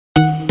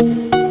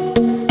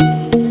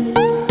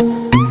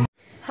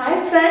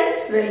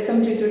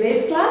welcome to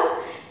today's class.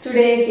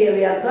 Today here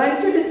we are going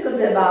to discuss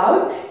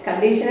about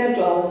conditional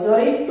clause or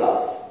if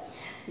clause.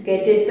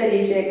 Get it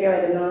പരീക്ഷയൊക്കെ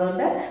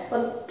വരുന്നതുകൊണ്ട്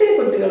ഒത്തിരി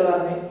കുട്ടികൾ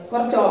പറഞ്ഞു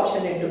കുറച്ച്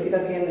option ഇട്ടു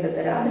ഇതൊക്കെ എന്നിട്ട്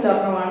തരാം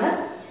അതിലൊരെണ്ണമാണ്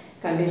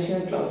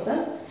കണ്ടീഷണൽ ക്ലോസ്.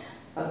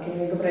 ഓക്കെ,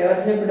 നിങ്ങൾക്ക്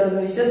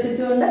പ്രയോജനപ്പെടുമെന്ന്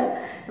വിശ്വസിച്ചുകൊണ്ട്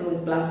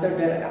നമുക്ക് ക്ലാസ്സിലോട്ട്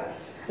കിടക്കാം.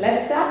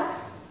 Let's start.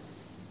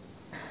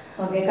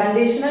 Okay,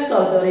 conditional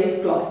clause or if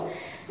clause.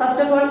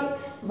 First of all,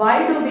 why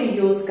do we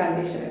use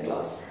conditional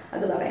clause?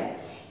 അത് പറയാം.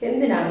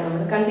 എന്തിനാണ്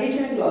നമ്മൾ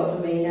കണ്ടീഷണൽ ക്ലോസ്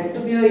മെയിൻ ആയിട്ട്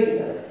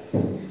ഉപയോഗിക്കുന്നത്?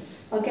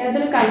 ഓക്കെ,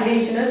 അതൊരു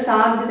കണ്ടീഷണൽ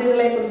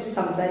സാധ്യതകളെ കുറിച്ച്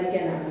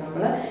സംസാരിക്കാനാണ്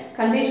നമ്മൾ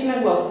കണ്ടീഷണൽ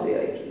ക്ലോസ്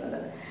ഉപയോഗിക്കുന്നത്.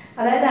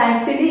 അതായത്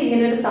ആക്ച്വലി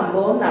ഇങ്ങനെ ഒരു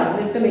സംഭവം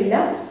നടന്നിട്ടുമില്ല,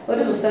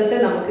 ഒരു റിസൾട്ട്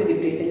നമുക്ക്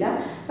കിട്ടിയിട്ടില്ല,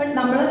 ബട്ട്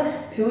നമ്മൾ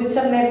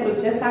ഫ്യൂച്ചറിനെ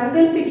കുറിച്ച്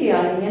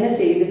സങ്കല്പിക്കുകയാണ് ഇങ്ങനെ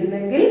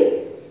ചെയ്തിരുന്നെങ്കിൽ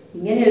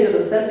ഇങ്ങനെ ഒരു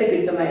റിസൾട്ട്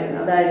കിട്ടുമായിരുന്നു.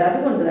 അതായത്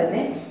അതുകൊണ്ട്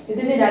തന്നെ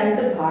ഇതിന്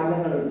രണ്ട്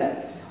ഭാഗങ്ങളുണ്ട്.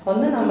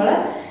 ഒന്ന് നമ്മൾ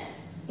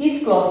ഇഫ്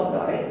ക്ലോസ് എന്ന്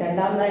പറയും,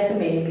 രണ്ടാമതായിട്ട്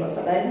മെയിൻ ക്ലോസ്.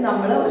 അതായത്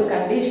നമ്മൾ ഒരു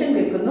കണ്ടീഷൻ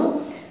വെക്കുന്നു,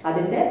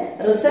 അതിന്റെ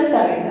റിസൾട്ട്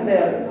അറിയുന്ന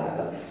വേറൊരു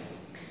ഭാഗം.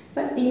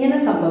 ഇങ്ങനെ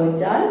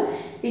സംഭവിച്ചാൽ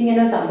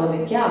ഇങ്ങനെ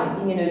സംഭവിക്കാം,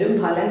 ഇങ്ങനെ ഒരു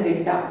ഫലം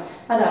കിട്ടാം,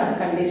 അതാണ്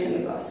കണ്ടീഷണൽ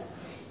ക്ലോസ്.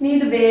 ഇനി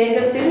ഇത്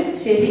വേഗത്തിൽ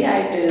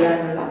ശരിയായിട്ട്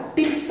എഴുതാനുള്ള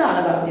ടിപ്സ് ആണ്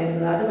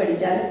പറഞ്ഞിരുന്നത്. അത്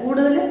പഠിച്ചാൽ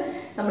കൂടുതൽ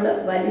നമ്മൾ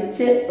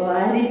വലിച്ച്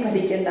വാരി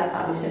പഠിക്കേണ്ട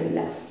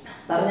ആവശ്യമില്ല.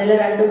 പറഞ്ഞാൽ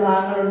രണ്ട്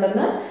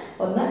ഭാഗങ്ങളുണ്ടെന്ന്,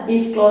 ഒന്ന്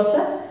ഇഫ് ക്ലോസ്,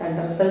 രണ്ട്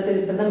റിസൾട്ട്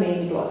കിട്ടുന്ന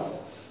മെയിൻ ക്ലോസ്.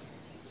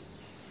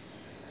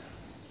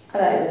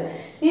 അതായത്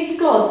ഇഫ്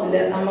ക്ലോസിൽ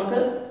നമുക്ക്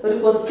ഒരു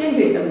ക്വസ്റ്റ്യൻ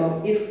കിട്ടുമ്പോൾ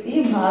ഇഫ് ഈ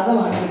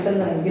ഭാഗമാണ്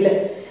കിട്ടുന്നതെങ്കിൽ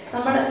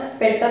നമ്മൾ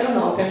പെട്ടെന്ന്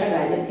നോക്കേണ്ട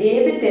കാര്യം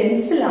ഏത്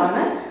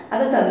ടെൻസിലാണ്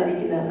അത്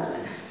തന്നിരിക്കുന്നതെന്നാണ്.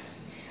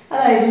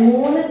 അതായത്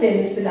 3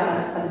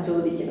 ടെൻസിലാണ് അത്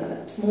ചോദിക്കുന്നത്.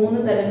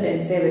 3 തരം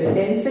ടെൻസേ വരും.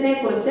 ടെൻസിനെ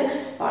കുറിച്ച്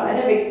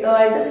വളരെ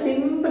വ്യക്തമായിട്ട്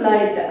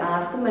സിമ്പിളായിട്ട്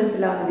ആർക്കും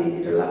മനസ്സിലാവുന്ന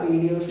രീതിയിലുള്ള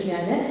വീഡിയോസ്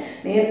ഞാൻ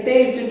നേരത്തെ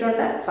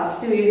ഇട്ടിട്ടുണ്ട്.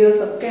 ഫസ്റ്റ്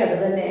വീഡിയോസ് ഒക്കെ അത്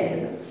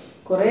തന്നെയായിരുന്നു.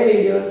 കുറെ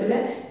വീഡിയോസിൽ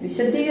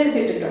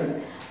വിശദീകരിച്ചിട്ടിട്ടുണ്ട്.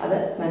 അത്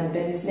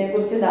ടെൻസിനെ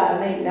കുറിച്ച്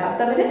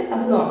ധാരണയില്ലാത്തവര്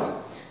അത് നോക്കാം.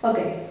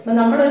 ഓക്കെ, അപ്പൊ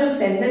നമ്മളൊരു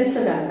സെന്റൻസ്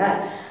കണ്ടാൽ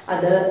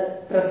അത്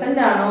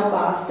പ്രസന്റ് ആണോ,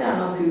 പാസ്റ്റ്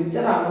ആണോ,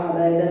 ഫ്യൂച്ചർ ആണോ,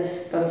 അതായത്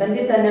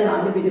പ്രസന്റിൽ തന്നെ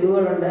 4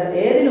 പിരിവുകളുണ്ട്,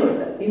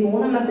 ഏതിലുമുണ്ട്, ഈ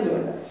 3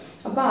 എണ്ണത്തിലുമുണ്ട്.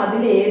 അപ്പൊ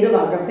അതിൽ ഏത്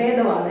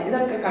വകഭേദമാണ്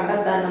ഇതൊക്കെ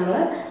കണ്ടെത്താൻ നമ്മൾ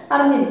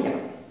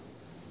അറിഞ്ഞിരിക്കണം.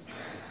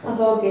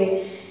 അപ്പൊ ഓക്കെ,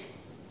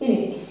 ഇനി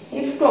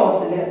ഇഫ്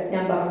ക്ലോസിൽ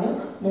ഞാൻ പറഞ്ഞു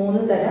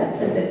 3 തരം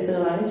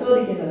സെന്റൻസുകളാണ്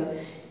ചോദിക്കുന്നത്,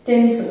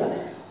 ടെൻസുകൾ.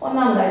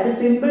 ഒന്നാമതായിട്ട്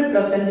സിമ്പിൾ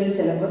പ്രസന്റിൽ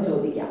ചിലപ്പോൾ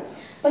ചോദിക്കാം.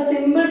 അപ്പൊ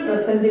സിമ്പിൾ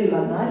പ്രസന്റിൽ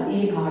വന്നാൽ ഈ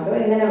ഭാഗം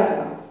എങ്ങനെ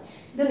വരണം?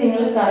 ഇത്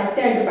നിങ്ങൾ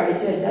കറക്റ്റ് ആയിട്ട്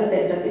പഠിച്ചു വെച്ചാൽ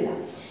തെറ്റത്തില്ല.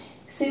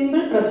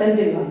 സിമ്പിൾ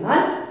പ്രസന്റിൽ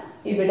വന്നാൽ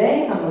ഇവിടെ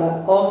നമ്മൾ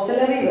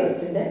ഓക്സിലറി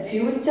വെർബ്സിന്റെ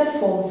ഫ്യൂച്ചർ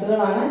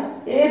ഫോംസുകളാണ്.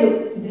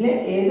 ഇതില്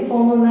ഏത്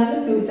ഫോം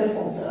വന്നാലും ഫ്യൂച്ചർ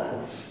ഫോംസുകളാണ്.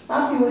 ആ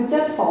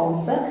ഫ്യൂച്ചർ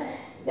ഫോംസ്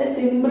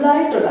സിമ്പിൾ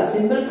ആയിട്ടുള്ള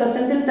സിമ്പിൾ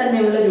പ്രസന്റിൽ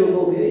തന്നെയുള്ള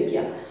രൂപം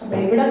ഉപയോഗിക്കുക. അപ്പൊ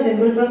ഇവിടെ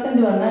സിമ്പിൾ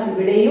പ്രസന്റ് വന്നാൽ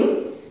ഇവിടെയും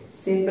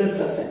സിമ്പിൾ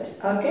പ്രസന്റ്.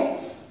 ഓക്കെ,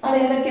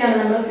 അതെന്തൊക്കെയാണ്?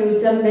 നമ്മൾ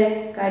ഫ്യൂച്ചറിന്റെ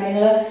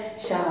കാര്യങ്ങള്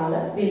ഷാള്,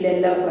 വിൽ,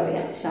 എല്ലാവർക്കും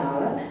അറിയാം.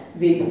 ഷാള്,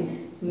 വിൽ,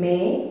 മേ,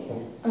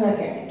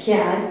 അതൊക്കെയാണ്.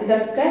 ക്യാൻ,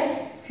 ഇതൊക്കെ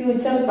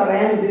ഫ്യൂച്ചർ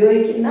പറയാൻ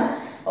ഉപയോഗിക്കുന്ന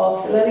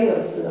ഓക്സിലറി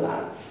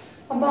വെർബ്സുകളാണ്.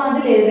 അപ്പൊ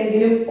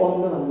അതിലേതെങ്കിലും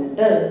ഒന്ന്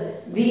വന്നിട്ട്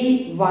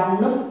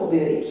V1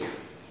 ഉപയോഗിക്കാം.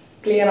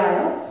 ക്ലിയർ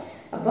ആയോ?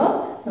 അപ്പൊ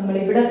നമ്മൾ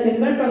ഇവിടെ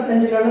സിമ്പിൾ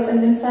പ്രസന്റിലുള്ള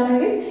സെന്റൻസ്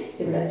ആണെങ്കിൽ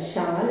ഇവിടെ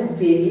ഷാൾ,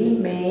 വിൽ,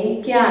 മേ,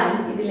 ക്യാൻ,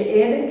 ഇതിൽ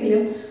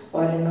ഏതെങ്കിലും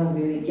ഒരെണ്ണം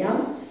ഉപയോഗിക്കാം.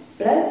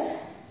 പ്ലസ്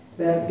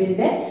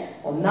വെർബിന്റെ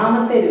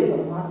ഒന്നാമത്തെ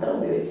രൂപം മാത്രം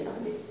ഉപയോഗിച്ചാൽ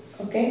മതി.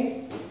 Okay,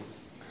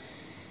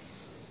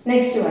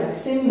 next one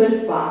simple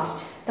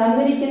past.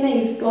 തന്നിരിക്കുന്ന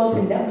ഇഫ്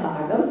ക്ലോസിന്റെ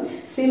ഭാഗം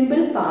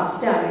സിമ്പിൾ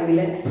പാസ്റ്റ് ആണെങ്കിൽ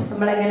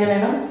നമ്മൾ എങ്ങനെ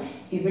വേണം?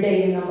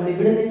 ഇവിടെയും നമ്മൾ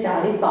ഇവിടുന്ന്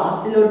ചാടി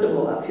പാസ്റ്റിലോട്ട്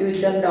പോകാം.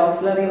 ഫ്യൂച്ചറിന്റെ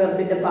ഓക്സിലറി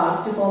വെർബിന്റെ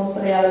പാസ്റ്റ് ഫോംസ്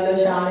അറിയാമല്ലോ.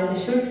 ഷാളിന്റെ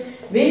should,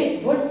 will,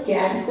 would,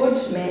 can,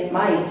 could, may,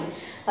 might.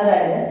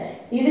 അതായത്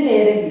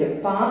ഇതിലേതെങ്കിലും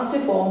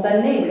പാസ്റ്റ് ഫോം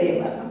തന്നെ ഇവിടെയും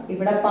വരണം.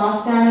 ഇവിടെ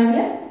പാസ്റ്റ്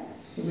ആണെങ്കിൽ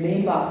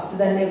ഇവിടെയും പാസ്റ്റ്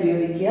തന്നെ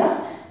ഉപയോഗിക്കുക.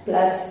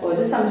 പ്ലസ്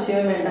ഒരു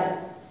സംശയവും വേണ്ട,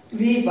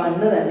 V1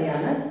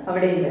 തന്നെയാണ്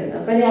അവിടെയും വരുന്നത്.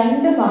 അപ്പൊ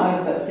രണ്ട്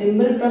ഭാഗത്ത്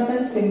സിമ്പിൾ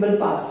പ്രസന്റ്, സിമ്പിൾ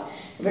പാസ്റ്റ്,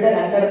 ഇവിടെ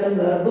രണ്ടിടത്തും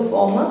വെർബ്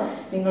ഫോം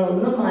നിങ്ങൾ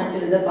ഒന്നും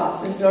മാറ്റരുത്,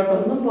 പാസ്റ്റ് ടെൻസിലോട്ട്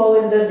ഒന്നും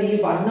പോകരുത്.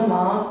 V1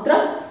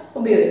 മാത്രം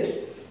ഉപയോഗിക്കും.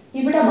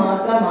 ഇവിടെ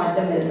മാത്രം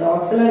മാറ്റം വരുന്നത്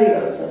ഓക്സിലറി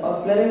വെർബ്സ്.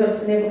 ഓക്സിലറി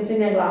വെർബ്സിനെ കുറിച്ച്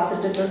ഞാൻ ക്ലാസ്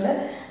ഇട്ടിട്ടുണ്ട്.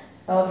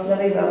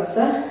 ഓക്സിലറി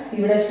വെർബ്സ്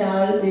ഇവിടെ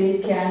ഷാൾ, വിൽ,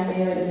 ക്യാൻ, മേ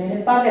വരുന്നതിന്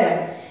പകരം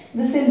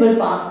ഇത് സിമ്പിൾ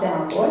പാസ്റ്റ്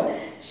ആകുമ്പോൾ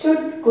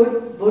ഷുഡ്, കുഡ്,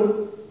 വുഡ്,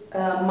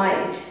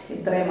 മൈറ്റ്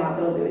ഇത്രയും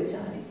മാത്രം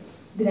ഉപയോഗിച്ചാൽ മതി.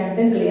 ഇത്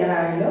രണ്ടും ക്ലിയർ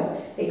ആണല്ലോ.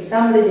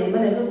 എക്സാമ്പിൾ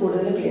ചെയ്യുമ്പോൾ നിങ്ങൾക്ക്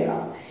കൂടുതൽ ക്ലിയർ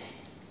ആവും.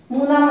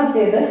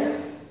 മൂന്നാമത്തേത്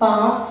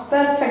പാസ്റ്റ്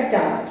പെർഫെക്റ്റ്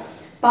ആണ്.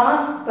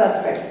 പാസ്റ്റ്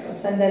പെർഫെക്റ്റ്,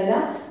 പ്രസന്റ് അല്ല,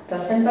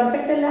 പ്രസന്റ്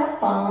പെർഫെക്റ്റ് അല്ല,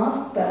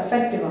 പാസ്റ്റ്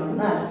പെർഫെക്റ്റ്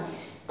വന്നാൽ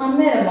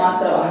അന്നേരം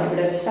മാത്രമാണ്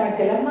ഇവിടെ ഒരു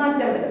ശകലം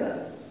മാറ്റം വരുന്നത്.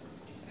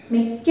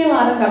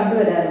 മിക്കവാറും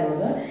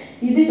കണ്ടുവരാറുള്ളത്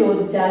ഇത്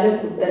ചോദിച്ചാലും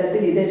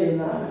ഉത്തരത്തിൽ ഇത്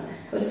എഴുതുന്നതാണ്.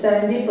 ഒരു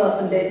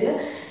 70%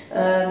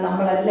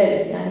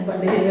 നമ്മളെല്ലാവരും, ഞാൻ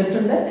പണ്ട്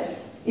ചെയ്തിട്ടുണ്ട്,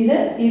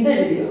 ഇത്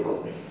എഴുതി വെക്കും.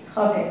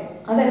 ഓക്കെ,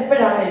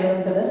 അതെപ്പോഴാണ്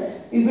എഴുതേണ്ടത്?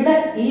 ഇവിടെ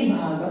ഈ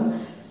ഭാഗം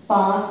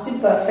പാസ്റ്റ്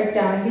പെർഫെക്റ്റ്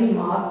ആണെങ്കിൽ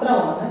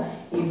മാത്രമാണ്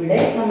ഇവിടെ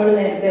നമ്മൾ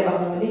നേരത്തെ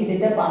പറഞ്ഞ പോലെ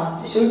ഇതിന്റെ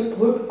past should,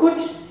 would,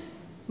 could,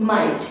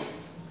 might.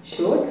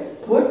 Should,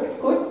 would,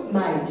 could,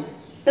 might.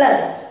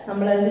 Plus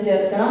നമ്മൾ എന്ത്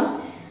ചേർക്കണം?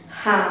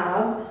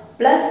 have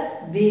plus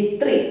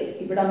V3.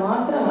 ഇവിടെ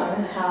മാത്രമാണ്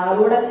have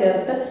കൂടെ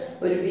ചേർത്ത്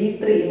ഒരു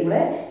V3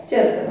 കൂടെ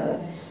ചേർക്കുന്നത്.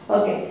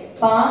 ഓക്കെ,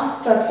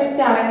 പാസ്റ്റ്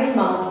പെർഫെക്റ്റ് ആണെങ്കിൽ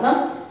മാത്രം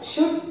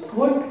should,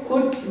 would,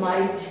 could,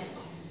 might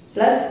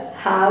plus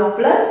have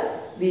plus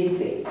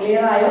V3.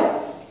 Clear ആയോ?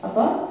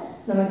 അപ്പൊ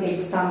നമുക്ക്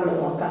എക്സാമ്പിൾ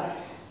നോക്കാം.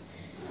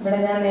 ഇവിടെ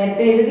ഞാൻ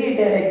നേരത്തെ എഴുതിയിട്ട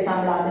ഒരു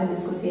എക്സാമ്പിൾ ആദ്യം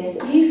ഡിസ്കസ് ചെയ്യാം.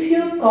 If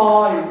you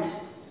called,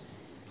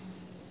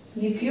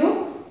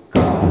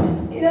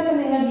 ഇതൊക്കെ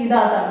നിങ്ങൾക്ക്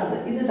ഇതാ തന്നത്,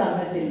 ഇത്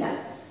തന്നിട്ടില്ല.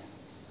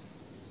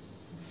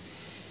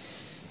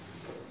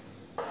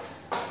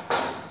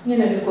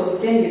 ഇങ്ങനൊരു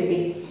ക്വസ്റ്റ്യൻ കിട്ടി.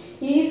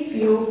 If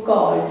you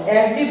called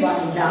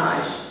everyone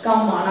dash,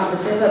 come ആണ്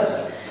അവിടുത്തെ വെർബ്.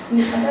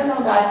 അപ്പൊ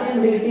നമുക്ക് ആശയം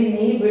കിട്ടി,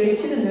 നീ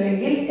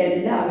വിളിച്ചിരുന്നുവെങ്കിൽ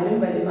എല്ലാവരും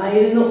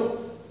വരുമായിരുന്നു.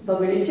 അപ്പൊ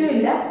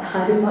വിളിച്ചുമില്ല,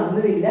 ആരും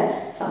വന്നുമില്ല,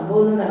 സംഭവം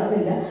ഒന്നും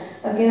നടന്നില്ല.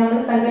 ഓക്കെ, നമ്മൾ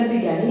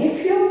സങ്കല്പിക്കുകയാണ്. If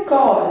you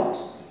called,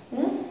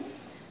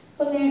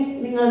 അപ്പൊ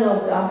നിങ്ങൾ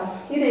നോക്കുക,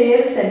 ഇത്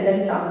ഏത്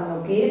സെന്റൻസ് ആണെന്ന്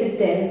നോക്കുക, ഏത്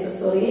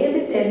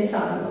ടെൻസ്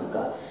ആണെന്ന്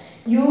നോക്കുക.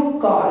 യു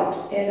കോൾഡ്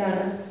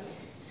ഏതാണ്?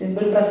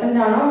 സിമ്പിൾ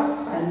പ്രസന്റ് ആണോ?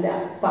 അല്ല.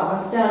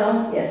 പാസ്റ്റ് ആണോ?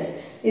 യെസ്,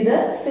 ഇത്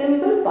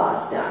സിമ്പിൾ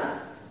പാസ്റ്റ് ആണ്.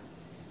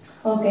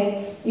 Okay,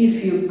 if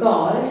you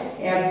called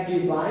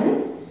everyone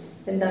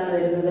എന്താണ്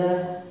വരുന്നത്?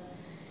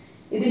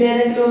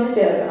 ഇതിലേതെങ്കിലും ഒന്ന്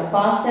ചേർക്കണം.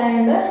 പാസ്റ്റ്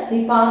ആയതുകൊണ്ട് ഈ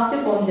പാസ്റ്റ്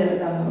ഫോം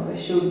ചേർക്കാം നമുക്ക്.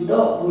 ഷുഡോ,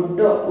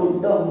 വുഡോ,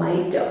 കുഡോ,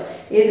 മൈറ്റോ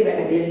ഏത്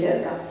വേണമെങ്കിലും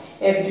ചേർക്കാം.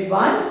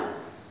 എവ്രിവൺ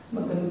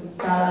നമുക്ക്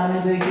സാധാരണ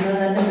ഉപയോഗിക്കുന്നത്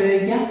തന്നെ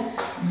ഉപയോഗിക്കാം.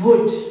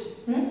 വുഡ്,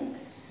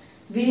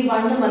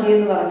 V1 മതി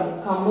എന്ന് പറഞ്ഞു.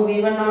 കമ്മ്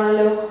V1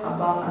 ആണല്ലോ,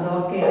 അപ്പൊ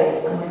അതൊക്കെ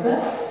നമുക്ക്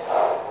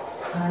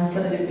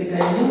answer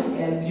കിട്ടിക്കഴിഞ്ഞു.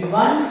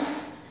 Everyone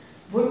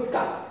would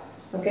come.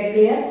 Okay,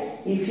 clear?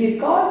 If you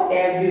call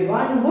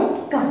everyone would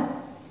come.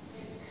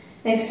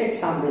 Next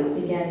example,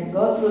 we can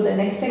go through the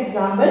next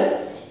example.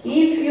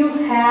 If you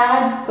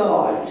had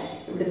called,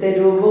 ഇവിടുത്തെ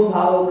രൂപവും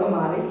ഭാവവും ഒക്കെ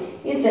മാറി.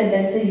 ഈ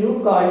സെന്റൻസ് യു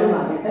കോൾഡ്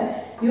മാറിയിട്ട്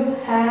യു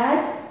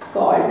ഹാഡ്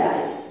കോൾഡ്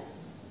ആയി.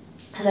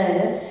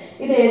 അതായത്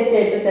ഇത് ഏത്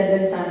ടൈപ്പ്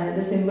സെന്റൻസ് ആണ്?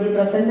 ഇത് സിമ്പിൾ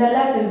പ്രസന്റ് അല്ല,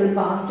 സിമ്പിൾ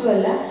പാസ്റ്റും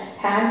അല്ല.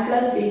 ഹാഡ്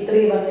പ്ലസ്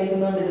V3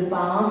 വന്നിരിക്കുന്നതുകൊണ്ട് ഇത്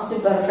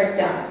പാസ്റ്റ്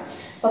പെർഫെക്റ്റ് ആണ്.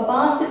 അപ്പൊ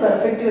പാസ്റ്റ്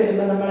പെർഫെക്റ്റ്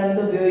വരുമ്പോൾ നമ്മൾ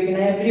എന്ത്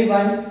ഉപയോഗിക്കണം?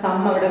 എവ്രിവൺ കം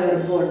അവിടെ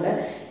വെർബും ഉണ്ട്.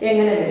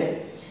 എങ്ങനെ വരും?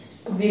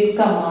 വിൽ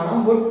കം ആണോ?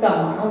 വുഡ് കം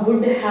ആണോ?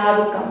 വുഡ്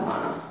ഹാവ് കം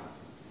ആണോ?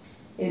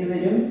 ഇത്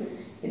വരും.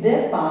 ഇത്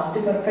പാസ്റ്റ്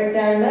പെർഫെക്റ്റ്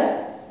ആയതുകൊണ്ട്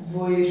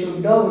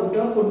ഷുഡോ,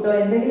 വുഡോ, കുഡോ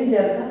എന്തെങ്കിലും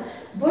ചേർക്കാം.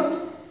 Would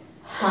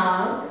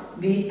have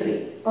V3.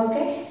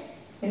 ഓക്കെ,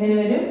 എങ്ങനെ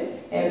വരും?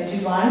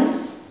 Everyone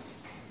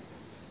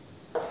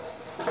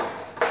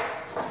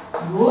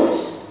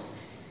would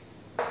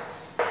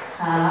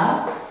have.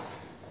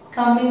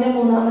 കമ്മിന്റെ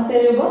മൂന്നാമത്തെ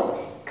രൂപം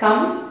കം,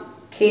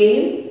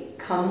 കെയിം,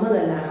 കമ്മ്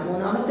തന്നെയാണ്.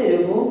 മൂന്നാമത്തെ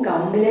രൂപവും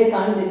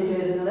കമ്മിലേക്കാണ് തിരിച്ചു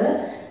വരുന്നത്.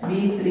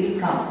 V3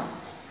 come.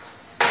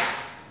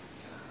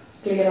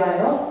 ക്ലിയർ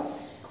ആയോ?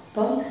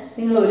 അപ്പം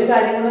നിങ്ങൾ ഒരു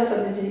കാര്യം കൂടെ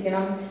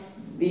ശ്രദ്ധിച്ചിരിക്കണം.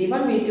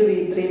 V1, V2,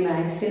 V3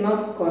 മാക്സിമം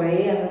കുറെ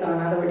അങ്ങ്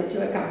കാണാതെ പഠിച്ചു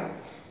വെക്കണം.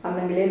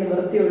 അന്നെങ്കിലേ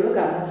നിവൃത്തിയുള്ളൂ.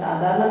 കാരണം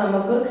സാധാരണ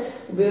നമുക്ക്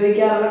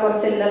ഉപയോഗിക്കാറുള്ള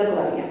കുറച്ച് എല്ലാവർക്കും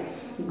അറിയാം.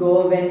 Go,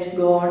 went,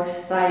 gone,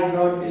 right,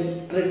 road,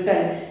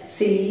 written,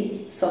 see,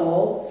 so,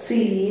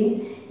 scene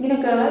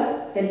ഇങ്ങനെയൊക്കെയുള്ള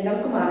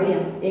എല്ലാവർക്കും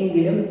അറിയാം.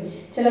 എങ്കിലും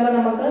ചിലപ്പോൾ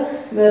നമുക്ക്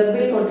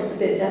വെർബിൽ കൊണ്ടിട്ട്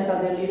തെറ്റാൻ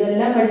സാധ്യതയുണ്ട്.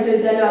 ഇതെല്ലാം പഠിച്ചു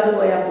വെച്ചാലും അത്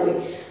പോയാൽ പോയി.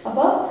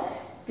 അപ്പോൾ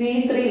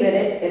V3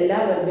 വരെ എല്ലാ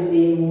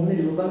വെർബിന്റെയും 3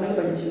 രൂപങ്ങൾ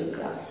പഠിച്ചു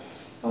വെക്കുക.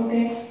 ഓക്കെ,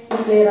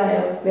 ക്ലിയർ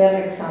ആയോ? വേറെ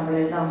എക്സാമ്പിൾ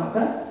എഴുതാം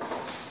നമുക്ക്.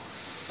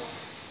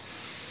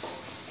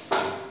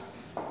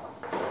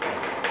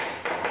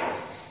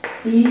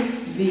 If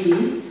we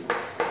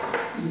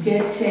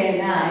get a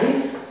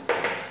knife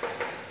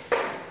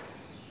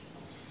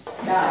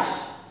dash,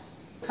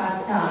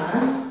 കട്ടാണ്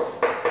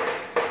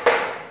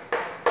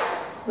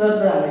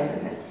verb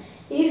തന്നിരിക്കുന്നത്.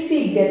 If we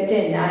get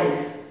a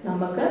knife,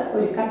 നമുക്ക്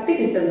ഒരു കത്തി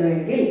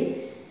കിട്ടുന്നുവെങ്കിൽ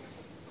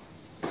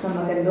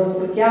നമുക്ക് എന്തോ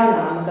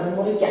മുറിക്കാവുന്നതാണ്, നമുക്കത്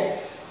മുറിക്കാം.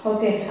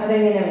 ഓക്കെ,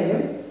 അതെങ്ങനെ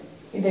വരും?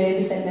 ഇത്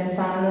ഏത് സെന്റൻസ്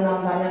ആണെന്ന്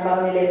ഞാൻ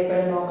പറഞ്ഞില്ലേ,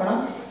 എപ്പോഴും നോക്കണം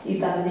ഈ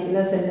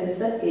തന്നിരിക്കുന്ന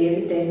സെന്റൻസ്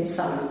ഏത് ടെൻസ്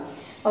ആണ്.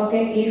 Okay,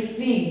 if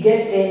we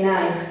get A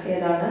knife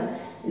ഏതാണ്?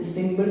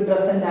 സിമ്പിൾ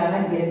പ്രസന്റ് ആണ്,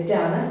 ഗെറ്റ്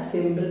ആണ്,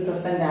 സിമ്പിൾ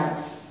പ്രസന്റ് ആണ്.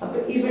 അപ്പൊ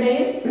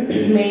ഇവിടെയും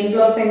മെയിൻ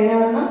ക്ലോസ് എങ്ങനെ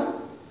വരണം?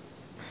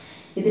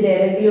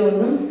 ഇതിലേതെങ്കിലും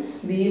ഒന്നും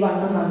V1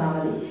 വന്നാൽ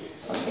മതി.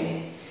 ഓക്കെ,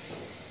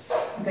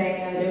 അപ്പൊ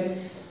എങ്ങനെ വരും?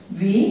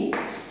 വി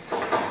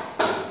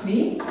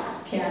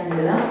ക്യാൻ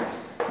എഴുതാം.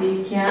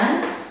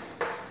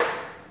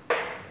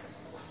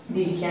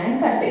 We can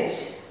cut it.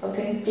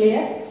 Okay,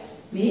 clear?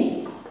 We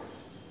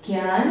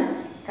can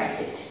cut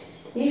it.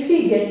 If we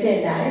get a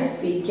knife,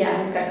 we can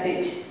cut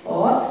it,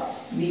 or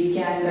we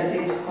can cut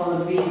it, or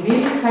we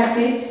will cut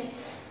it,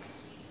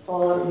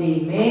 or we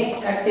may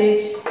cut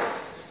it,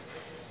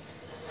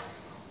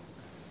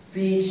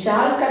 we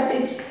shall cut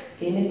it.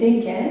 Anything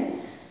can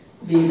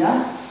be the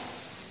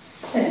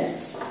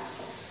sentence.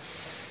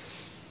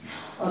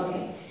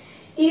 Okay,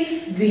 if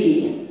we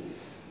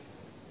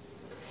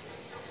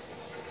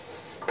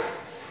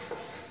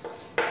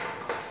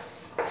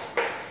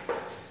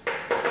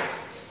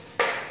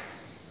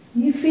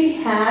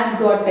had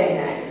got a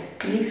knife,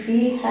 if we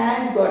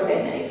had got a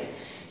knife,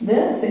 the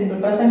simple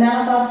present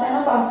ആണ്, past ആണ്,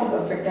 past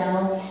perfect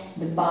ആണോ?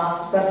 the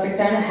past perfect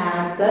ആണ്,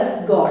 had plus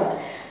got.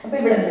 അപ്പോൾ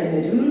ഇവിടെ എന്ത്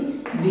വരും?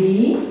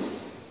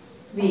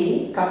 V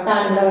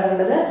കട്ടാണ് ഇവിടെ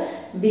വരേണ്ടത്.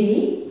 വി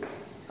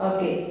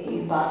ഓക്കെ, ഈ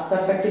പാസ്റ്റ്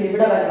പെർഫെക്റ്റിൽ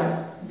ഇവിടെ വരണം.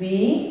 വി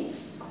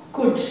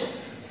കുഡ്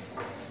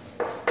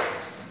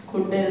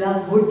എഴുതാം,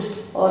 വുഡ്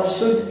ഓർ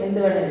ഷുഡ് എന്ത്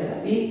വേണം എഴുതാം.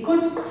 വി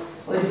കുഡ്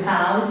ഒരു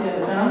ഹാവ്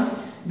ചേർക്കണം.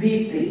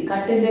 V3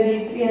 കട്ടിന്റെ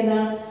V3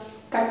 എന്താണ്?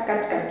 കട്ട്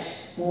കട്ട് കട്ട്,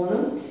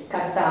 മൂന്നും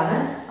കട്ടാണ്.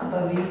 അപ്പൊ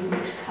we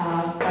could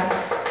have cut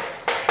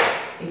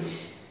it.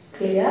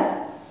 Clear?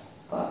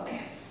 Okay.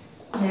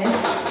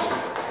 Next,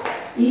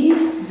 if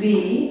we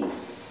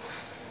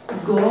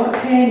got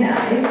a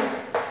knife,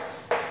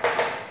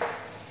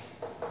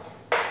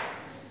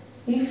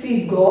 if we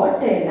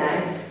got a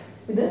knife,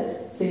 ഇത്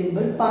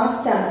സിമ്പിൾ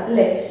പാസ്റ്റ് ആണ്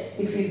അല്ലേ?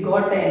 if we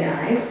got a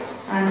knife,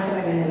 answer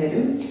എങ്ങനെ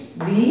വരും?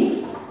 we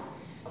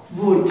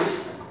would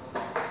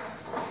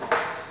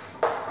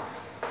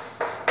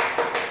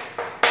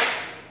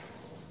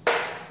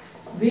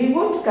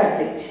cut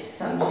it.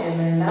 സംശയം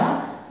വേണ്ട,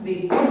 we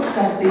could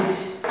cut it.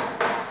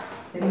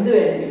 എന്ത്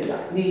വേണ്ടിയില്ല,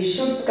 we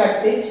should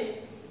cut it,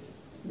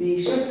 we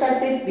should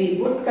cut it, we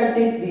would cut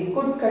it, we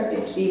could cut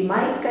it, we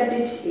might cut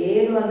it.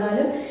 ഏത്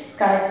വന്നാലും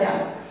correct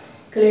ആണ്.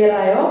 Clear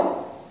ആയോ?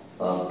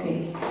 ഓക്കെ,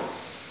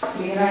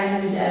 ക്ലിയർ ആയെന്ന്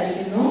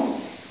വിചാരിക്കുന്നു.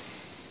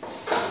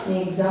 ഇനി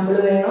എക്സാമ്പിൾ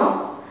വേണോ?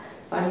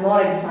 വൺ മോർ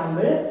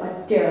എക്സാമ്പിൾ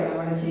ഒറ്റയൊരെണ്ണം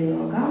കൂടെ ചെയ്ത്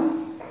നോക്കാം.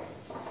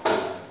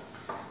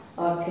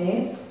 Okay,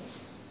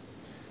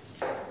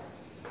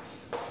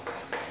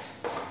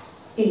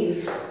 if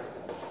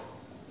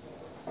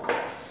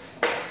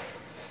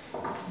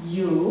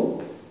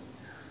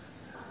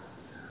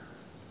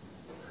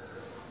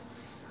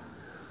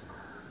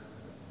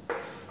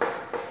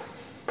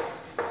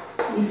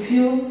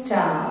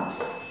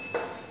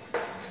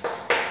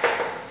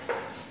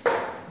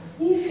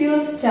you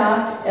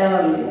start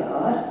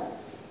earlier,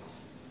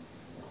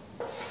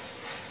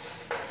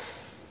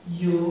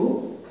 you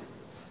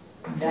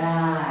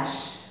dash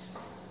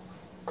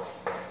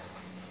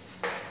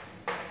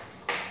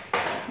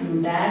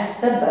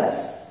the bus.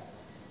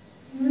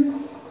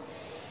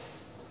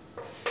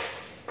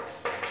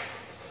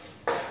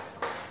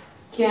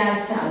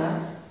 Catch ആണ്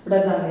ഇവിടെ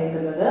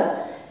തന്നിരിക്കുന്നത്.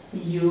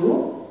 യു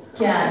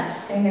ക്യാച്ച്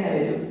എങ്ങനെ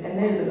വരും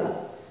എന്ന് എഴുതുക.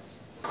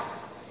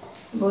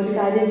 അപ്പൊ ഒരു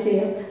കാര്യം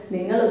ചെയ്യാം,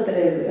 നിങ്ങൾ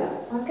ഉത്തരം എഴുതുക.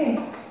 ഓക്കെ,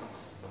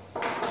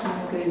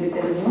 നമുക്ക് എഴുതി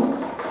തരുന്നു.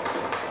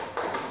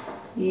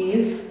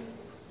 if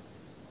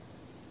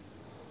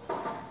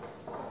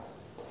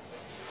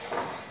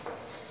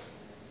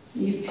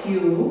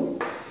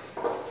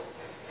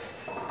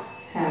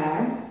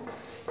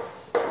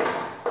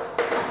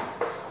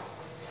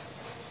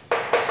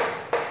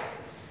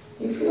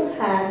you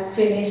had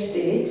finished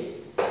it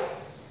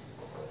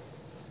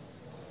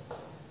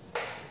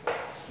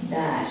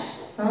dash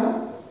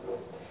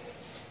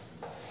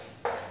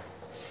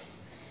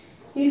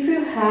if you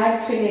had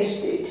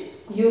finished it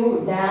you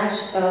dash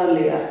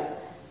earlier.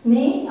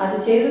 നീ അത്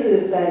ചെയ്തു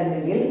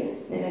തീർത്തായിരുന്നെങ്കിൽ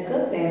നിനക്ക്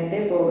നേരത്തെ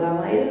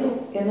പോകാമായിരുന്നു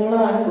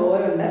എന്നുള്ളതാണ്.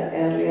 ഗോയുണ്ട്,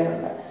 ഏർലിയർ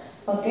ഉണ്ട്.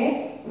 ഓക്കെ,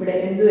 ഇവിടെ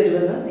എന്ത്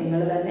വരുമെന്ന്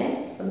നിങ്ങൾ തന്നെ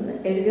ഒന്ന്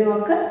എഴുതി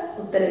നോക്ക്.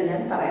 ഉത്തരം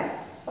ഞാൻ പറയാം.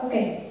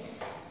 Okay,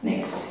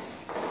 next,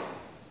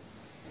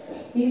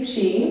 if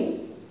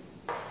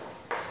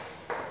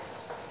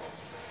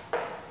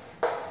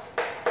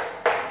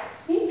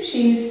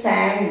she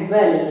sang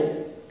well,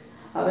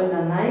 അവൾ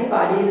നന്നായി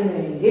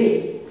പാടിയിരുന്നുവെങ്കിൽ.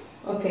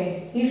 Okay,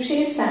 if she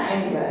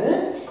sang well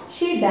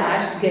she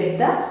dash get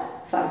the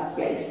first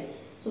place.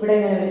 ഇവിടെ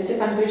ഇങ്ങനെ വിളിച്ച്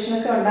കൺഫ്യൂഷൻ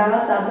ഒക്കെ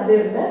ഉണ്ടാകാൻ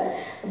സാധ്യതയുണ്ട്.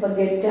 അപ്പൊ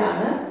ഗെറ്റ്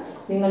ആണ്.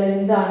 നിങ്ങൾ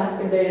എന്താണ്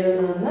ഇവിടെ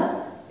എഴുതുന്നതെന്ന്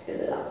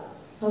എഴുതുക.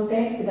 ഓക്കെ,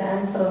 ഇത്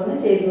ആൻസർ ഒന്ന്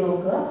ചെയ്ത്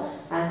നോക്കുക.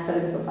 ആൻസർ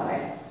ഇപ്പൊ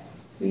പറയാം.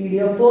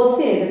 വീഡിയോ പോസ്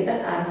ചെയ്തിട്ട്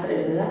ആൻസർ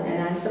എഴുതുക. ഞാൻ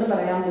ആൻസർ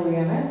പറയാൻ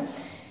പോവുകയാണ്.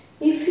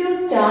 ഇഫ് യു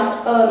സ്റ്റാർട്ട്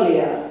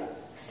ഏർലിയർ,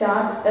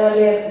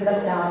 ഇവിടെ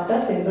സ്റ്റാർട്ട്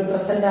സിമ്പിൾ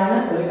പ്രസന്റ് ആണ്.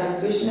 ഒരു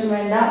കൺഫ്യൂഷനും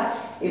വേണ്ട.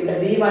 ഇവിടെ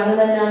V1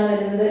 തന്നെയാണ്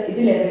വരുന്നത്.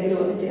 ഇതിലേതെങ്കിലും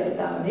ഒന്ന്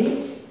ചേർത്താൽ മതി.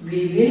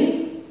 we will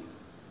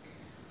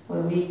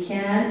or we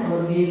can or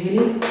we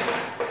will.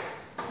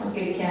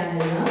 Okay, can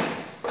എഴുതാം.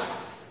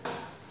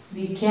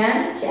 we can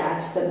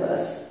catch the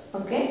bus.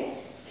 Okay,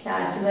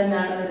 catch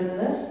തന്നെയാണ്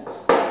വരുന്നത്.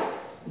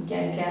 we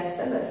can catch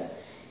the bus.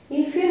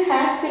 if you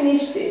had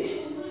finished it,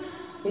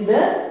 ഇത്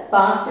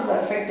പാസ്റ്റ്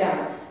പെർഫെക്റ്റ്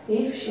ആണ്.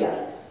 if you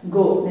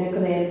go, നിനക്ക്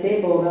നേരത്തെ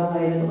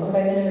പോകാമായിരുന്നു. അവിടെ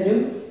എങ്ങനെ വരും?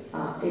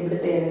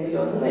 ഇവിടുത്തെ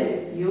ഏതെങ്കിലും ഒന്ന് വരും.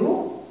 യു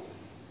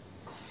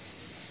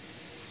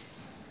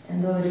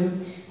എന്തോ വരും?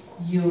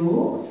 യു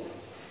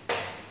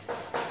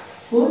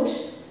would,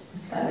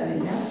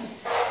 സ്ഥലമില്ല.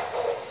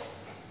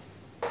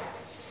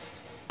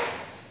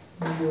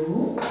 you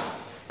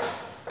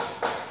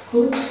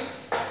could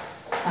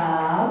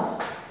have,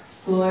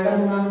 ഗോയുടെ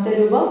മൂന്നാമത്തെ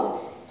രൂപം.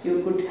 you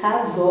could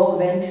have go,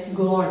 went,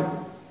 gone.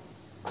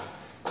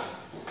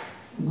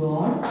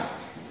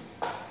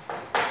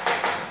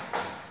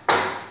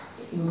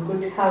 You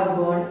could have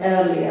gone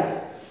earlier.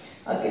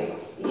 Okay,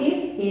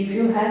 if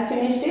you had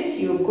finished it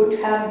you could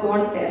have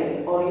gone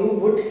earlier, or you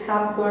would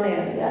have gone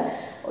earlier,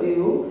 or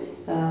you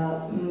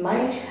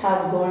might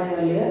have gone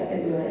earlier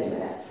എന്ന് വേണമെങ്കിൽ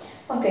വരാം.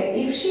 Okay,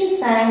 if she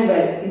sang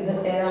well, ഇത്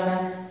ഏതാണ്?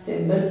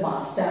 Simple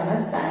past ആണ്.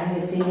 sang,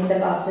 singന്റെ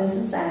past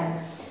tense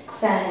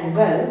sang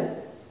well.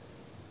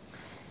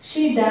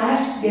 She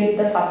dash get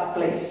the first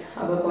place.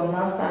 അവർക്ക്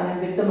ഒന്നാം സ്ഥാനം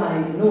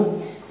കിട്ടുമായിരുന്നു.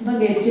 അപ്പൊ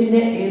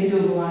ഗെറ്റിന്റെ ഏത്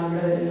രൂപമാണ്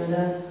ഇവിടെ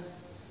വരുന്നത്?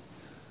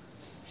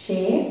 ഷേ,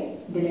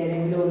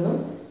 ഇതിലേതെങ്കിലും ഒന്നും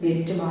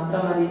ഗെറ്റ്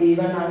മാത്രം മതി.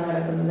 V1 ആണ്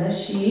കിടക്കുന്നത്.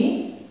 She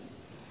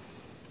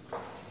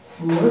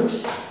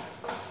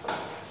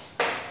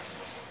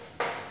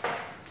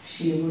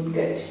would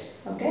get.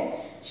 Okay,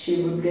 she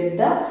would get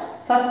the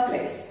first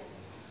place.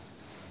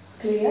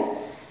 Clear?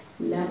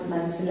 എല്ലാം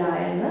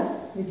മനസ്സിലായെന്ന്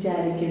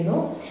വിചാരിക്കുന്നു.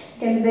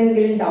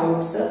 എന്തെങ്കിലും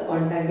ഡൗട്ട്സ്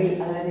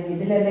ഉണ്ടെങ്കിൽ, അതായത്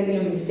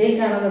ഇതിലെന്തെങ്കിലും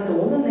മിസ്റ്റേക്ക് ആണെന്ന്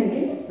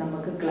തോന്നുന്നെങ്കിൽ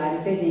നമുക്ക്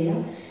ക്ലാരിഫൈ ചെയ്യാം.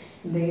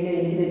 എന്തെങ്കിലും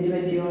എനിക്ക്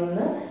തെറ്റുപറ്റിയോ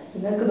എന്ന്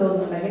നിങ്ങൾക്ക്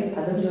തോന്നുന്നുണ്ടെങ്കിൽ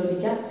അതും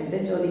ചോദിക്കാം,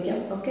 എന്തും ചോദിക്കാം.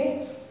 ഓക്കെ,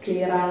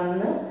 ക്ലിയർ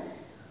ആണെന്ന്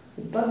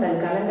ഇപ്പം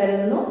തൽക്കാലം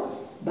കരുതുന്നു.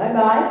 Bye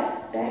bye.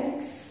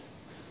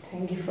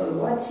 Thank you for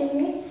watching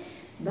me.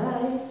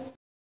 By.